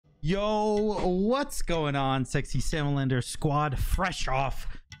Yo, what's going on, sexy Salamander squad? Fresh off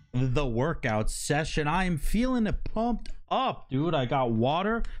the workout session, I am feeling pumped up, dude. I got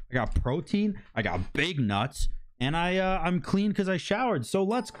water, I got protein, I got big nuts, and I'm clean because I showered. So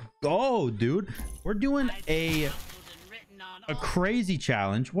let's go, dude. We're doing a crazy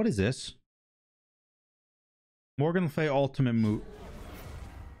challenge. What is this? Morgan Le Fay ultimate move.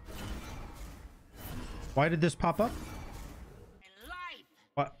 Why did this pop up?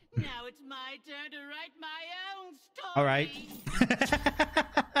 What? Now it's my turn to write my own story. All right.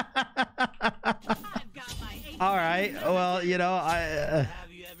 All right. Well, you know, I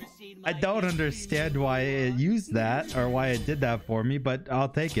don't understand why it used that or why it did that for me, but I'll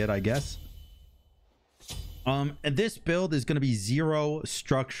take it, I guess. And this build is going to be 0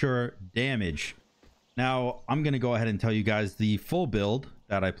 structure damage. Now, I'm going to go ahead and tell you guys the full build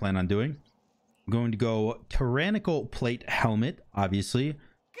that I plan on doing. I'm going to go Tyrannical Plate Helmet, obviously.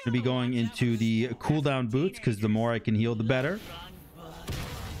 Going to be going into the cooldown boots because the more I can heal, the better.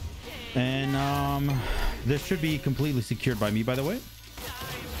 And this should be completely secured by me, by the way.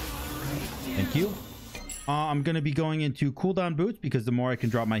 Thank you. I'm going to be going into cooldown boots because the more I can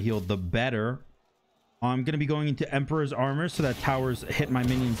drop my heal, the better. I'm going to be going into Emperor's Armor so that towers hit my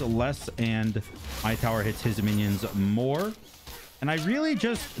minions less and my tower hits his minions more. And I really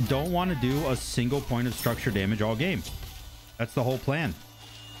just don't want to do a single point of structure damage all game. That's the whole plan.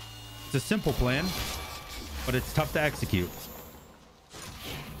 It's a simple plan, but it's tough to execute.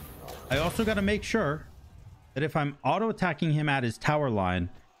 I also got to make sure that if I'm auto attacking him at his tower line,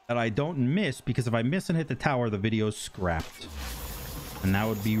 that I don't miss, because if I miss and hit the tower, the video's scrapped. And that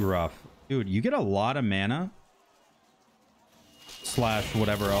would be rough. Dude, you get a lot of mana slash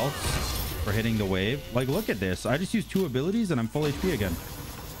whatever else for hitting the wave. Like, look at this. I just used 2 abilities and I'm full HP again.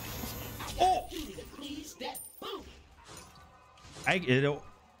 Oh!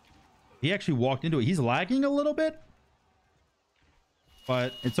 He actually walked into it. He's lagging a little bit,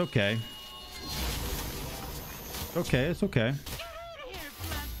 but it's okay. It's okay. It's okay.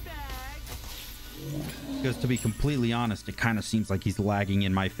 Because to be completely honest, it kind of seems like he's lagging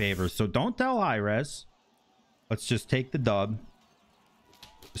in my favor. So don't tell high res. Let's just take the dub.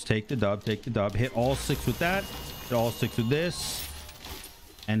 Just take the dub. Take the dub. Hit all 6 with that. Hit all 6 with this.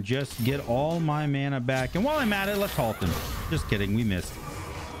 And just get all my mana back. And while I'm at it, let's halt him. Just kidding. We missed.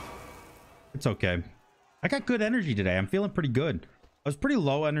 It's okay. I got good energy today. I'm feeling pretty good. I was pretty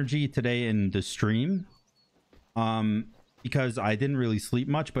low energy today in the stream. Because I didn't really sleep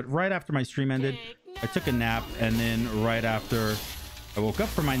much. But right after my stream ended, I took a nap, and then right after I woke up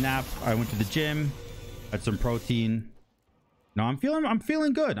from my nap, I went to the gym, had some protein. No, I'm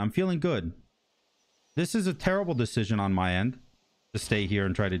feeling good. I'm feeling good. This is a terrible decision on my end to stay here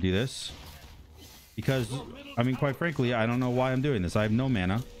and try to do this, because I mean, quite frankly, I don't know why I'm doing this. I have no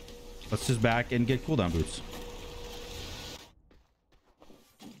mana. Let's just back and get cooldown boots.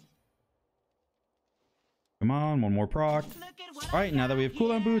 Come on, one more proc. All right, now that we have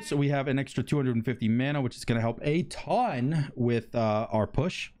cooldown boots, we have an extra 250 mana, which is going to help a ton with our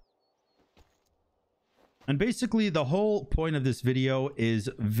push. And basically, the whole point of this video is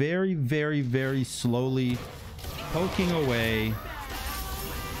very, very, very slowly poking away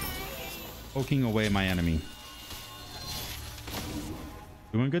my enemy.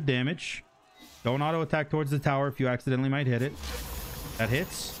 Doing good damage. Don't auto attack towards the tower if you accidentally might hit it. That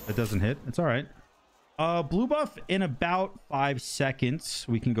hits. That doesn't hit. It's all right. Blue buff in about 5 seconds.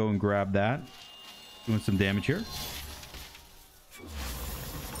 We can go and grab that. Doing some damage here.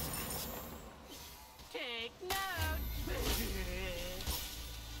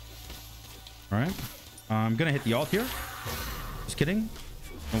 All right. I'm gonna hit the ult here. Just kidding.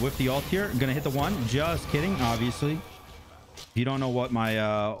 And with the ult here, I'm gonna hit the 1. Just kidding. Obviously, if you don't know what my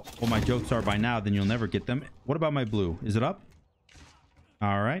jokes are by now, then you'll never get them. What about my blue? Is it up?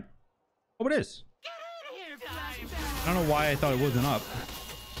 All right. Oh, it is. I don't know why I thought it wasn't up.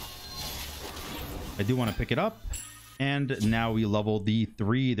 I do want to pick it up. And now we level the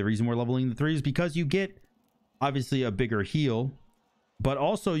 3. The reason we're leveling the 3 is because you get obviously a bigger heal, but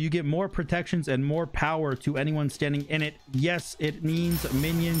also you get more protections and more power to anyone standing in it. Yes, it means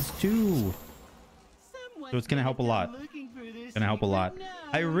minions too. So it's going to help a lot. Going to help a lot.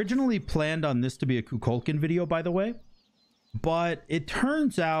 I originally planned on this to be a Kukulkan video, by the way, but it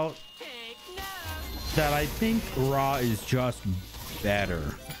turns out that I think Raw is just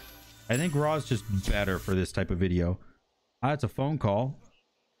better. I think Raw is just better for this type of video. That's a phone call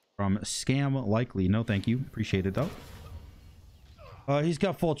from Scam Likely. No, thank you. Appreciate it, though. He's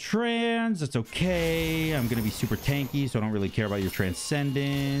got full trans. It's okay. I'm going to be super tanky, so I don't really care about your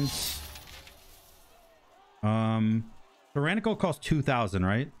transcendence. Tyrannical costs 2,000,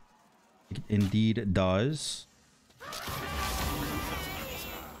 right? It indeed does.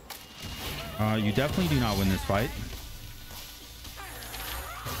 You definitely do not win this fight.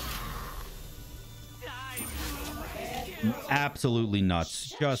 Absolutely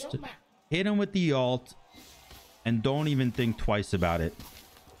nuts. Just hit him with the ult and don't even think twice about it.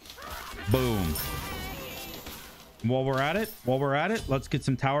 Boom. While we're at it, let's get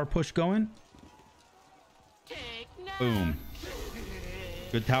some tower push going. Boom.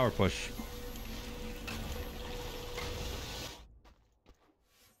 Good tower push.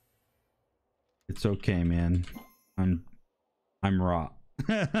 It's okay, man. I'm raw.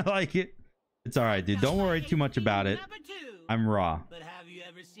 Like it. It's all right, dude. Don't worry too much about it. I'm raw. But have you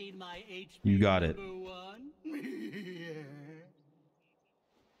ever seen my HP You got it.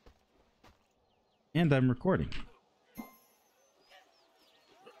 And I'm recording.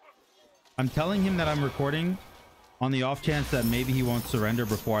 I'm telling him that I'm recording on the off chance that maybe he won't surrender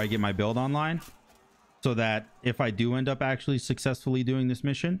before I get my build online, so that if I do end up actually successfully doing this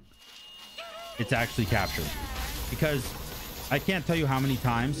mission, it's actually captured. Because I can't tell you how many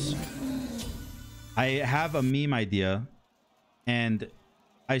times I have a meme idea and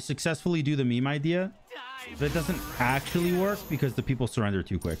I successfully do the meme idea, but it doesn't actually work because the people surrender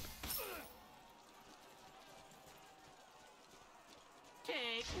too quick.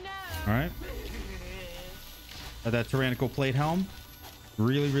 All right. That tyrannical plate helm.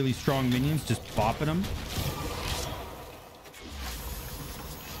 Really, really strong minions just bopping them.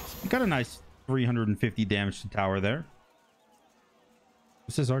 Got a nice 350 damage to tower there.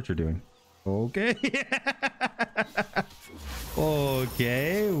 What's this archer doing? Okay.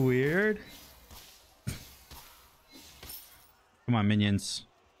 Okay, weird. Come on, minions.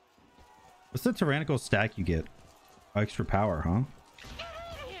 What's the tyrannical stack you get? Extra power, huh?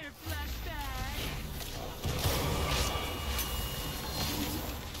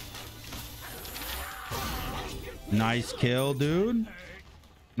 Nice kill, dude.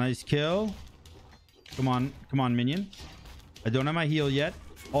 Nice kill. Come on, minion. I don't have my heal yet.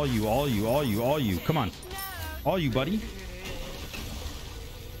 All you. Come on. All you, buddy.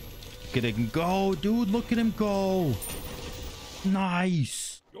 Look at him go, dude. Look at him go.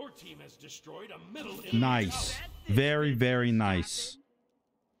 Nice. Your team has destroyed a middle. Nice. Very, very nice.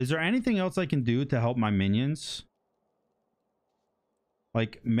 Is there anything else I can do to help my minions?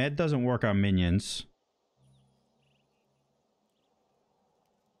 Like, med doesn't work on minions.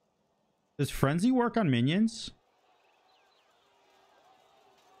 Does frenzy work on minions?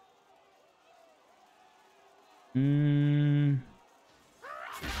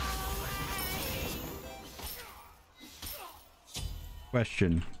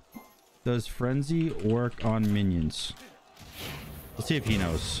 Question. Does frenzy work on minions? Let's see if he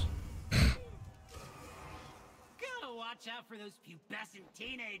knows. Gotta watch out for those pubescent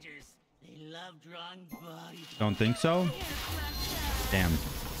teenagers. They love drawing bodies. Don't think so? Damn.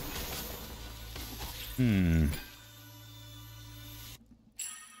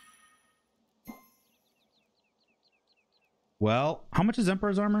 Well, how much is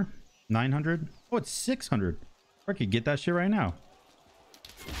Emperor's armor? 900? Oh, it's 600. I could get that shit right now.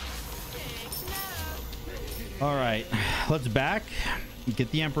 All right, let's back.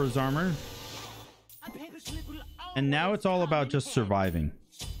 Get the Emperor's armor. And now it's all about just surviving.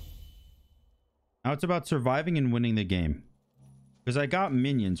 Now it's about surviving and winning the game. Because I got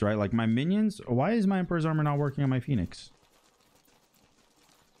minions, right? Like my minions. Why is my Emperor's armor not working on my Phoenix?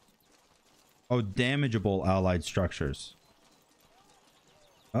 Oh, damageable allied structures.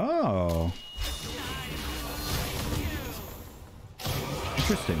 Oh.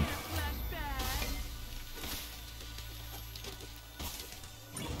 Interesting.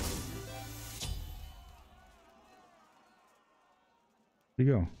 Where'd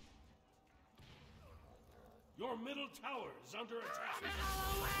you go? Your middle tower is under attack.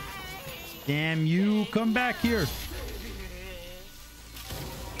 Damn you, come back here.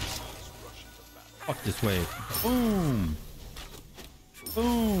 Fuck this wave. Boom.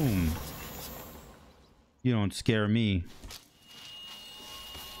 Boom. You don't scare me.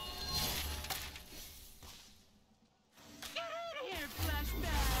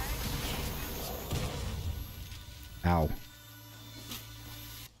 Ow.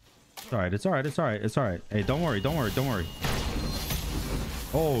 It's alright, it's alright, it's alright, it's alright. Hey, don't worry, don't worry, don't worry.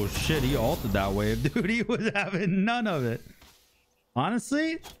 Oh shit, he ulted that wave, dude. He was having none of it.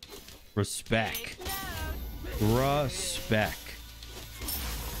 Honestly, respect. Respect.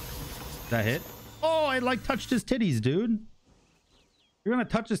 That hit? Oh, I like touched his titties, dude. You're gonna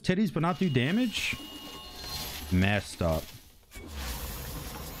touch his titties but not do damage? Messed up.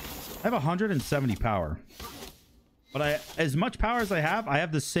 I have 170 power. But as much power as I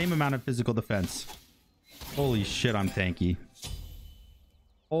have the same amount of physical defense. Holy shit, I'm tanky.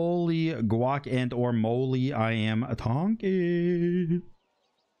 Holy guac and or moly, I am a tanky.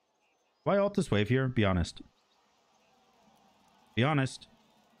 Do I ult this wave here? Be honest. Be honest.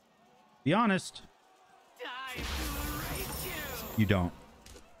 Be honest. You don't.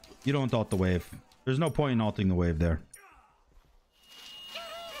 You don't ult the wave. There's no point in ulting the wave there.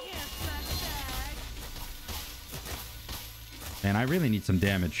 Man, I really need some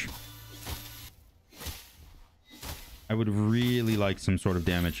damage. I would really like some sort of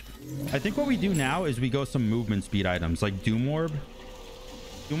damage. I think what we do now is we go some movement speed items like Doom Orb.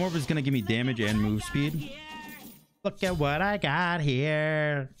 Doom Orb is going to give me damage and move speed. Look at what I got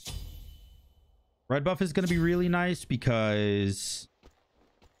here. Red buff is going to be really nice because...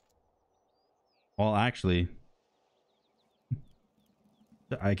 Well, actually...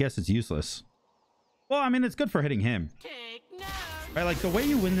 I guess it's useless. Well, I mean, it's good for hitting him. Right, like the way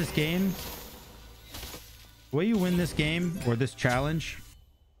you win this game... The way you win this game, or this challenge,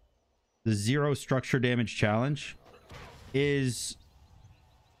 the 0 structure damage challenge, is...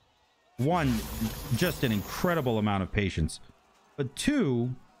 One, just an incredible amount of patience. But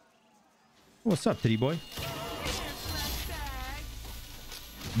two... What's up, titty boy?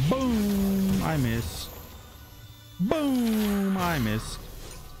 Boom! I missed. Boom! I missed.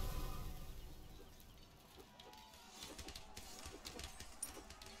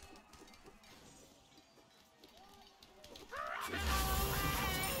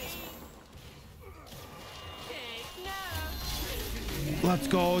 Let's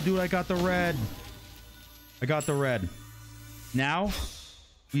go, dude. I got the red. I got the red. Now,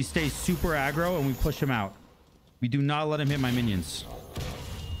 we stay super aggro and we push him out. We do not let him hit my minions.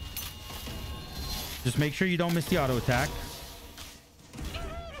 Just make sure you don't miss the auto attack.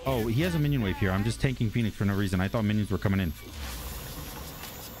 Oh, he has a minion wave here. I'm just tanking Phoenix for no reason. I thought minions were coming in.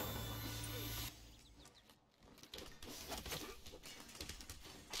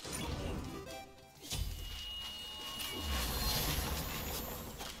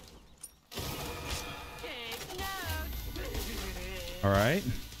 All right.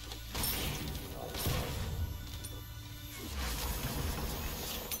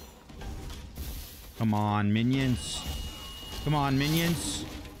 Come on, minions. Come on, minions.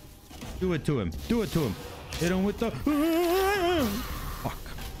 Do it to him. Do it to him. Hit him with the... Fuck.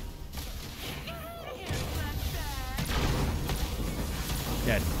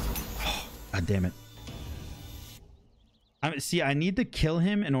 Dead. Oh, God damn it. See, I need to kill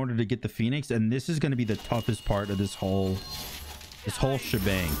him in order to get the Phoenix, and this is going to be the toughest part of this whole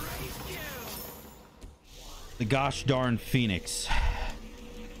shebang. The gosh darn Phoenix.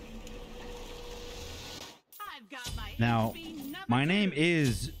 Now, my name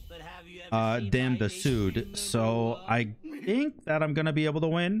is SamDaDude, so I think that I'm gonna be able to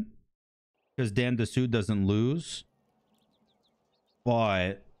win because SamDaDude doesn't lose,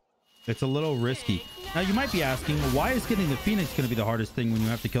 but it's a little risky. Now you might be asking, why is getting the Phoenix gonna be the hardest thing when you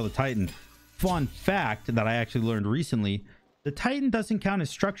have to kill the Titan? Fun fact that I actually learned recently: the Titan doesn't count as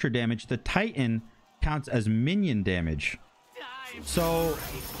structure damage. The Titan counts as minion damage. So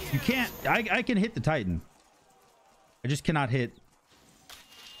you can't... I can hit the Titan. I just cannot hit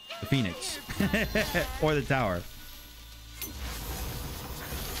the Phoenix or the tower.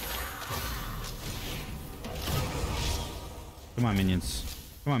 Come on, minions.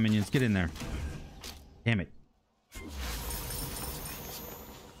 Come on, minions. Get in there. Damn it.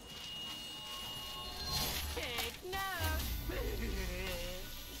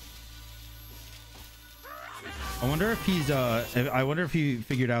 I wonder if he's I wonder if he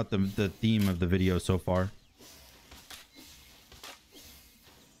figured out the theme of the video so far.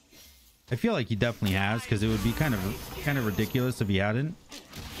 I feel like he definitely has, because it would be kind of ridiculous if he hadn't.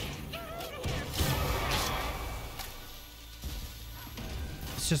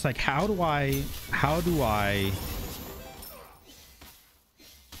 It's just like, how do I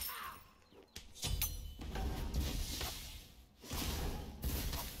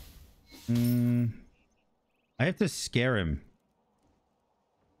I have to scare him.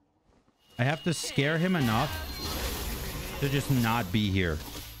 I have to scare him enough to just not be here,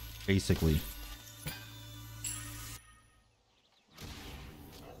 basically.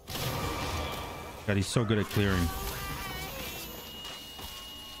 God, he's so good at clearing.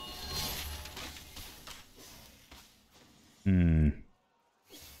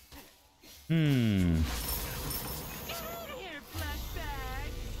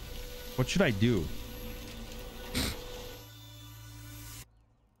 What should I do?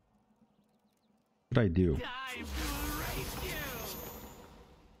 What should I do?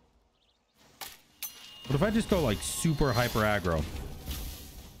 What if I just go like super hyper aggro?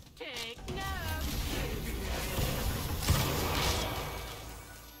 Take notes.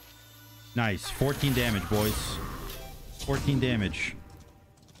 Nice. 14 damage, boys. 14 damage.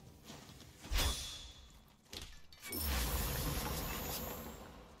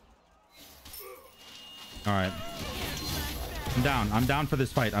 All right. I'm down. I'm down for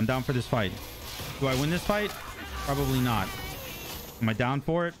this fight. I'm down for this fight. Do I win this fight? Probably not. Am I down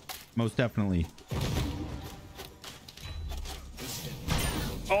for it? Most definitely.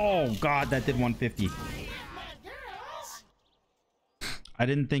 Oh, God, that did 150. I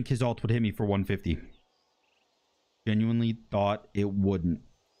didn't think his ult would hit me for 150. Genuinely thought it wouldn't.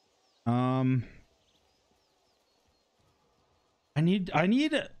 I need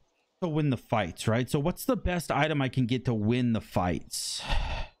to win the fights, right? So what's the best item I can get to win the fights?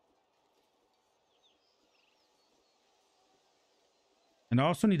 And I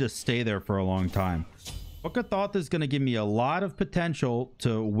also need to stay there for a long time. Book of Thought is going to give me a lot of potential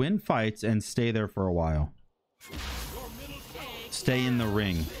to win fights and stay there for a while. Stay in the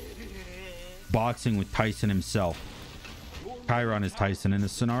ring. Boxing with Tyson himself. Chiron is Tyson in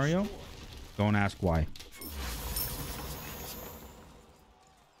this scenario. Don't ask why.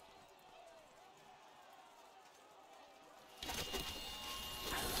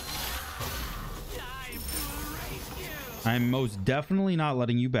 I'm most definitely not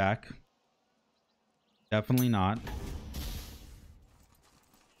letting you back. Definitely not.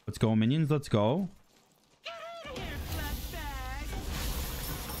 Let's go, minions. Let's go.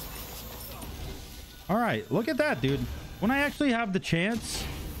 All right. Look at that, dude. When I actually have the chance,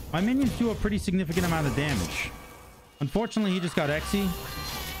 my minions do a pretty significant amount of damage. Unfortunately, he just got Exy.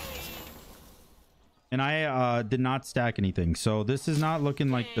 And I did not stack anything. So this is not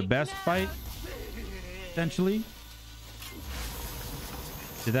looking like the best fight, potentially.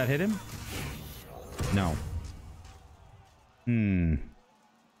 Did that hit him? No.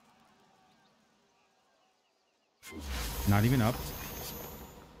 Not even up.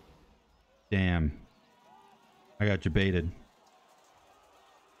 Damn. I got jebaited.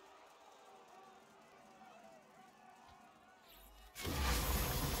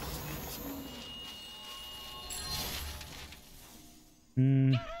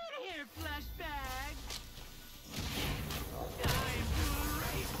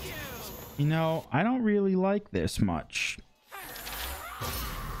 You know, I don't really like this much.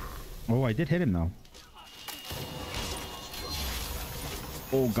 Oh, I did hit him though.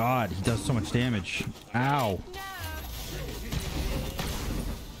 Oh God, he does so much damage. Ow.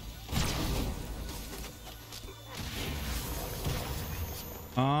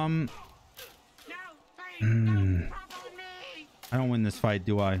 I don't win this fight,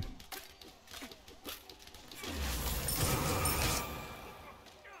 do I?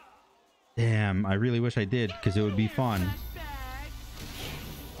 Damn, I really wish I did, because it would be fun.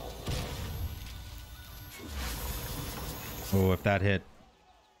 Oh, if that hit.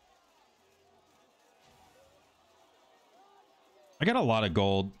 I got a lot of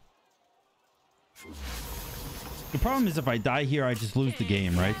gold. The problem is if I die here, I just lose the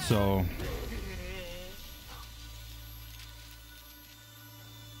game, right? So...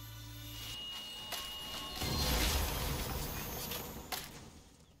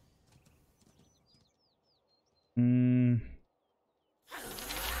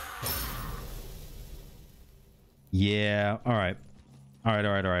 Yeah. All right. All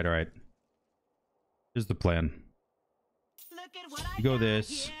right. Here's the plan. We go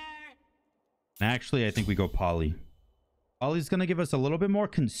this. And actually, I think we go Poly. Poly's going to give us a little bit more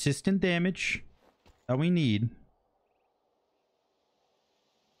consistent damage that we need.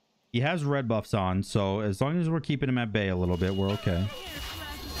 He has red buffs on, so as long as we're keeping him at bay a little bit, we're okay.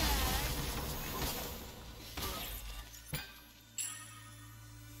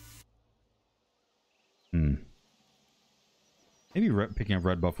 Maybe picking up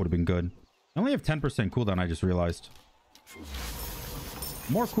red buff would have been good. I only have 10% cooldown, I just realized.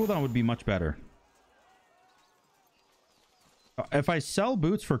 More cooldown would be much better. If I sell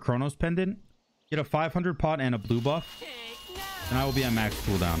boots for Chronos Pendant, get a 500 pot and a blue buff, then I will be at max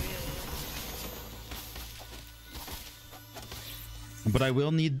cooldown. But I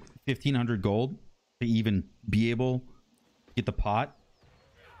will need 1500 gold to even be able to get the pot.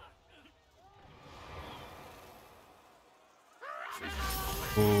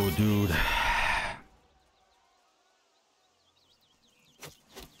 Oh, dude.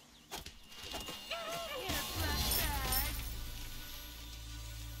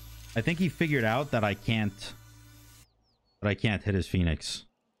 I think he figured out that I can't hit his Phoenix.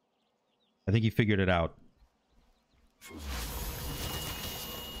 I think he figured it out.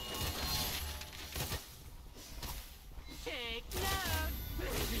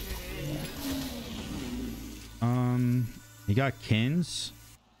 He got Kins.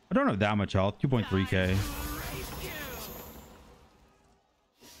 I don't have that much health. 2.3k.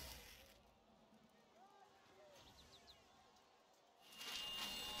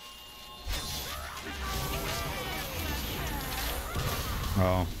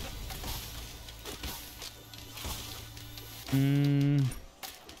 Oh.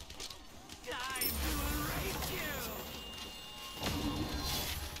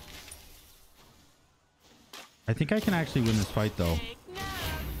 I think I can actually win this fight though.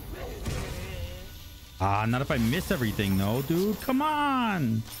 Ah, not if I miss everything though, dude. Come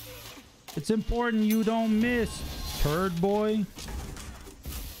on. It's important you don't miss, turd boy.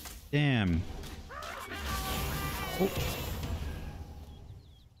 Damn. Oh.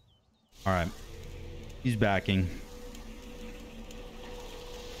 All right. He's backing.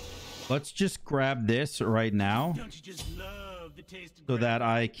 Let's just grab this right now. Don't you just love the taste of So that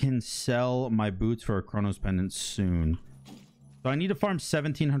I can sell my boots for a Chronos pendant soon. So I need to farm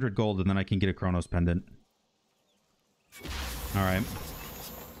 1700 gold and then I can get a Chronos pendant. All right.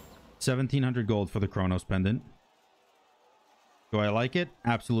 1700 gold for the Chronos pendant. Do I like it?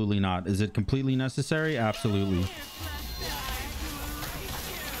 Absolutely not. Is it completely necessary? Absolutely.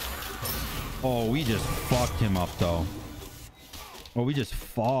 Oh, we just fucked him up though. Oh, we just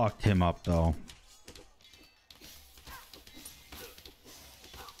fucked him up though.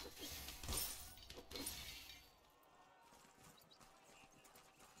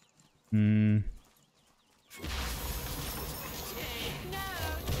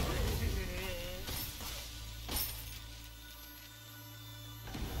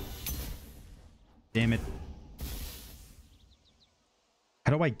 Damn it.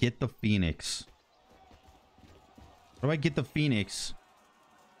 How do I get the Phoenix? How do I get the Phoenix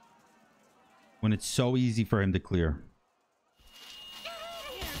when it's so easy for him to clear?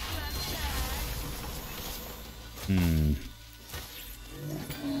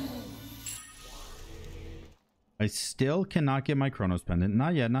 I still cannot get my Chronos pendant.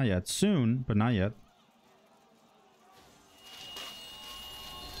 Not yet, not yet. Soon, but not yet.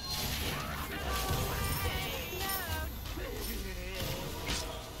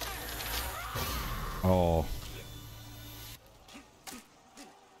 Oh.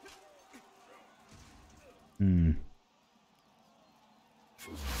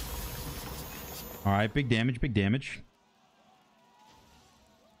 All right, big damage, big damage.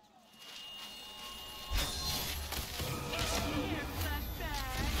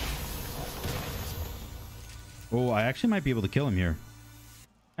 Oh, I actually might be able to kill him here.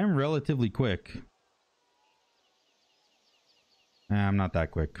 I'm relatively quick. Nah, I'm not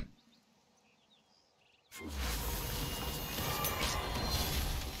that quick.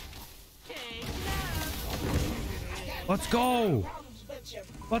 Let's go.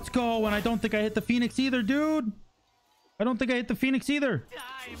 Let's go. And I don't think I hit the Phoenix either, dude. I don't think I hit the Phoenix either.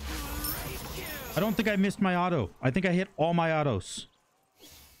 I don't think I missed my auto. I think I hit all my autos.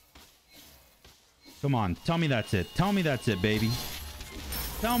 Come on. Tell me that's it. Tell me that's it, baby.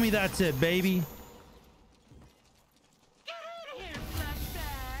 Tell me that's it, baby.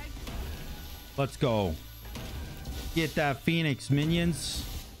 Let's go. Get that Phoenix, minions.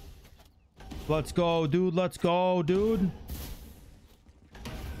 Let's go, dude. Let's go, dude.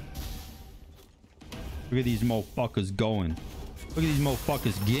 Look at these motherfuckers going. Look at these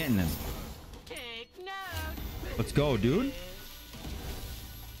motherfuckers getting them. Let's go, dude.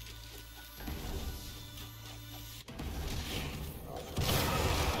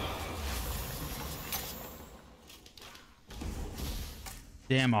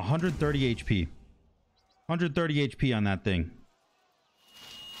 Damn, 130 HP. 130 HP on that thing.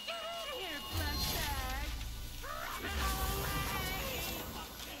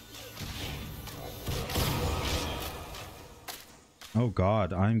 Oh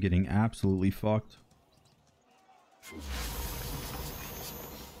god, I'm getting absolutely fucked.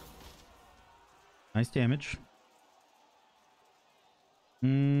 Nice damage.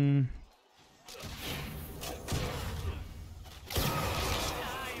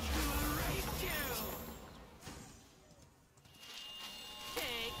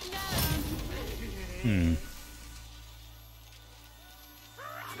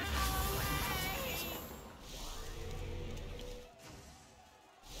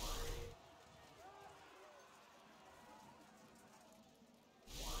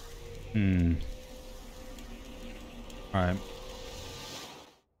 Alright.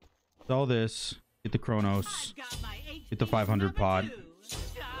 Sell this. Get the Chronos. Get the 500 pot.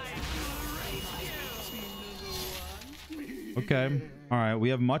 Okay. Alright, we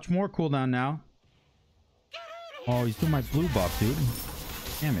have much more cooldown now. Oh, he's doing my blue buff, dude.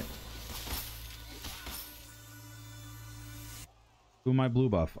 Damn it. Do my blue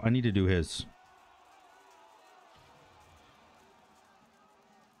buff. I need to do his.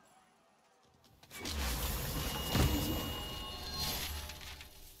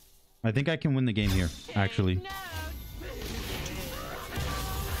 I think I can win the game here, actually.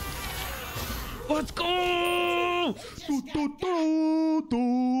 Let's go!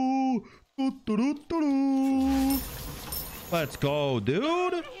 Let's go,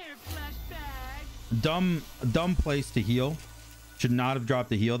 dude. Dumb place to heal. Should not have dropped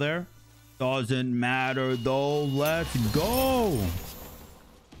the heal there. Doesn't matter though. Let's go.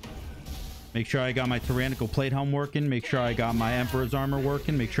 Make sure I got my tyrannical plate helm working. Make sure I got my emperor's armor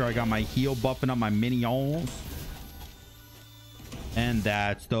working. Make sure I got my heal buffing up my minions. And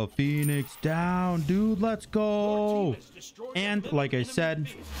that's the Phoenix down, dude. Let's go. And like I said,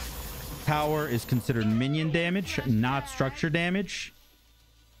 tower is considered minion damage, not structure damage.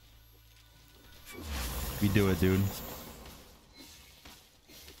 We do it, dude.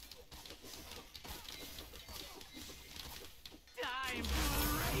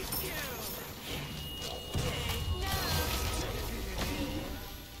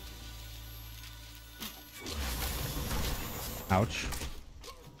 Ouch.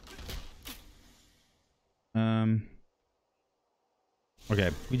 Okay,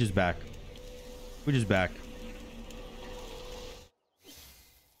 we just back. We just back.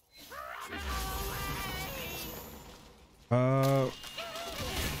 I'm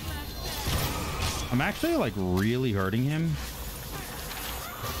actually like really hurting him.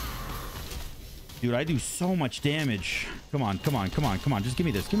 Dude, I do so much damage. Come on, come on, come on, come on. Just give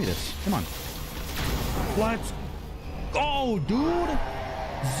me this. Give me this. Come on. Let's go, dude.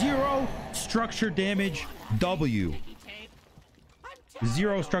 0 structure damage W.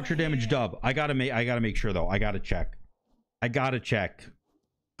 0 structure damage dub. I gotta make sure though. I gotta check.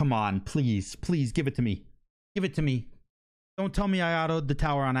 Come on, please. Please give it to me. Give it to me. Don't tell me I autoed the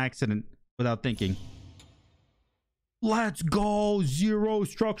tower on accident without thinking. Let's go. 0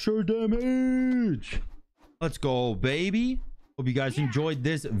 structure damage. Let's go, baby. Hope you guys enjoyed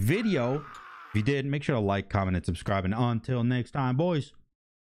this video. If you did, make sure to like, comment, and subscribe. And until next time, boys,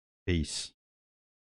 peace.